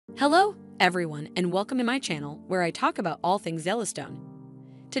Hello, everyone, and welcome to my channel where I talk about all things Yellowstone.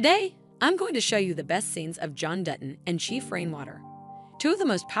 Today, I'm going to show you the best scenes of John Dutton and Chief Rainwater, two of the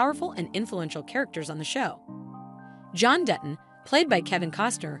most powerful and influential characters on the show. John Dutton, played by Kevin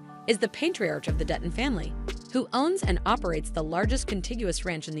Costner, is the patriarch of the Dutton family, who owns and operates the largest contiguous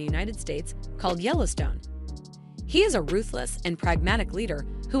ranch in the United States called Yellowstone. He is a ruthless and pragmatic leader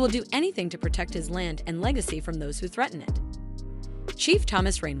who will do anything to protect his land and legacy from those who threaten it. Chief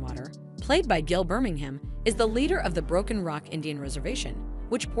Thomas Rainwater, played by Gil Birmingham, is the leader of the Broken Rock Indian Reservation,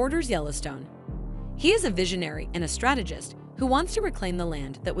 which borders Yellowstone. He is a visionary and a strategist who wants to reclaim the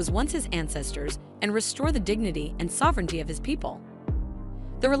land that was once his ancestors and restore the dignity and sovereignty of his people.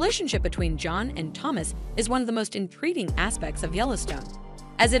 The relationship between John and Thomas is one of the most intriguing aspects of Yellowstone,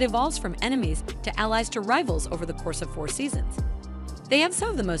 as it evolves from enemies to allies to rivals over the course of 4 seasons. They have some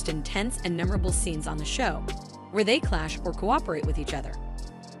of the most intense and memorable scenes on the show, where they clash or cooperate with each other.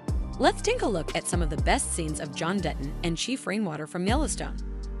 Let's take a look at some of the best scenes of John Dutton and Chief Rainwater from Yellowstone.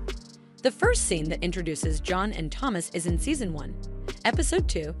 The first scene that introduces John and Thomas is in Season 1, Episode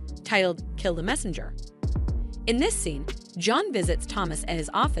 2, titled Kill the Messenger. In this scene, John visits Thomas at his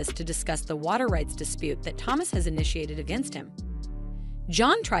office to discuss the water rights dispute that Thomas has initiated against him.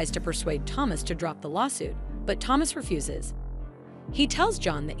 John tries to persuade Thomas to drop the lawsuit, but Thomas refuses. He tells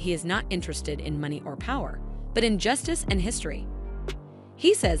John that he is not interested in money or power, but in justice and history.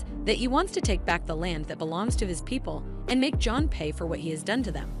 He says that he wants to take back the land that belongs to his people and make John pay for what he has done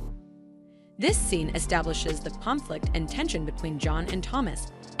to them. This scene establishes the conflict and tension between John and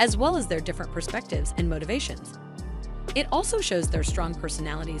Thomas, as well as their different perspectives and motivations. It also shows their strong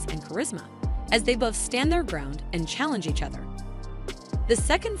personalities and charisma, as they both stand their ground and challenge each other. The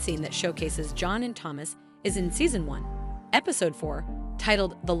second scene that showcases John and Thomas is in Season 1, Episode 4,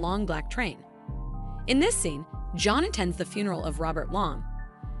 titled The Long Black Train. In this scene, John attends the funeral of Robert Long,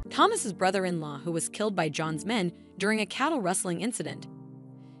 Thomas's brother-in-law who was killed by John's men during a cattle rustling incident.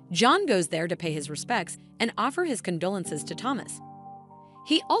 John goes there to pay his respects and offer his condolences to Thomas.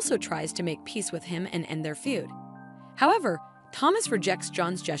 He also tries to make peace with him and end their feud. However, Thomas rejects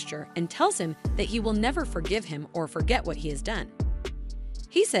John's gesture and tells him that he will never forgive him or forget what he has done.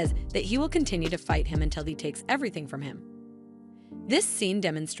 He says that he will continue to fight him until he takes everything from him. This scene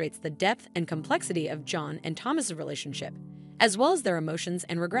demonstrates the depth and complexity of John and Thomas's relationship, as well as their emotions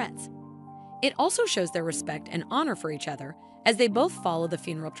and regrets. It also shows their respect and honor for each other as they both follow the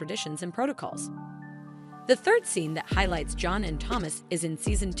funeral traditions and protocols. The third scene that highlights John and Thomas is in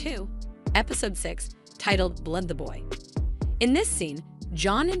Season 2, Episode 6, titled Blood the Boy. In this scene,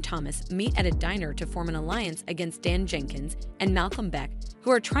 John and Thomas meet at a diner to form an alliance against Dan Jenkins and Malcolm Beck,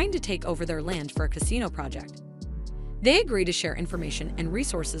 who are trying to take over their land for a casino project. They agree to share information and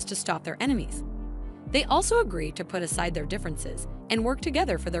resources to stop their enemies. They also agree to put aside their differences and work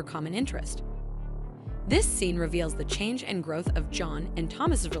together for their common interest. This scene reveals the change and growth of John and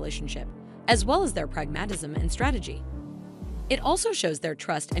Thomas's relationship, as well as their pragmatism and strategy. It also shows their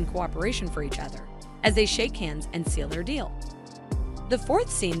trust and cooperation for each other as they shake hands and seal their deal. The fourth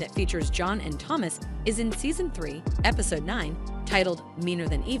scene that features John and Thomas is in Season 3, Episode 9, titled Meaner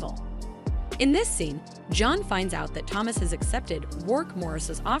Than Evil. In this scene, John finds out that Thomas has accepted Warwick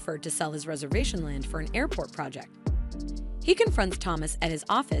Morris's offer to sell his reservation land for an airport project. He confronts Thomas at his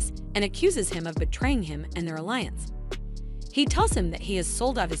office and accuses him of betraying him and their alliance. He tells him that he has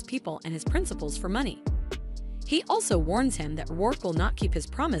sold out his people and his principles for money. He also warns him that Warwick will not keep his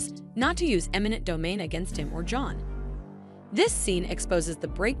promise not to use eminent domain against him or John. This scene exposes the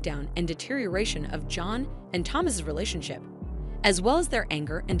breakdown and deterioration of John and Thomas's relationship, as well as their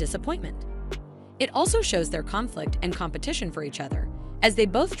anger and disappointment. It also shows their conflict and competition for each other, as they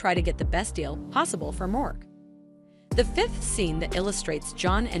both try to get the best deal possible for Warwick. The fifth scene that illustrates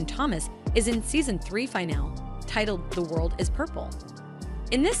John and Thomas is in Season 3 finale, titled The World is Purple.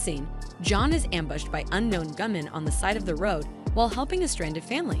 In this scene, John is ambushed by unknown gunmen on the side of the road while helping a stranded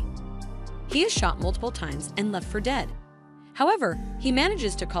family. He is shot multiple times and left for dead. However, he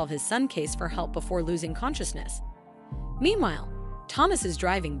manages to call his son Case for help before losing consciousness. Meanwhile, Thomas is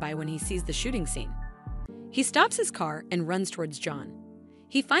driving by when he sees the shooting scene. He stops his car and runs towards John.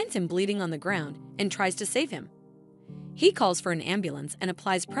 He finds him bleeding on the ground and tries to save him. He calls for an ambulance and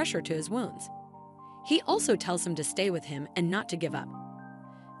applies pressure to his wounds. He also tells him to stay with him and not to give up.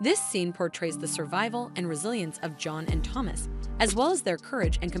 This scene portrays the survival and resilience of John and Thomas, as well as their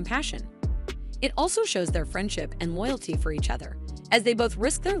courage and compassion. It also shows their friendship and loyalty for each other, as they both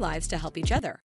risk their lives to help each other.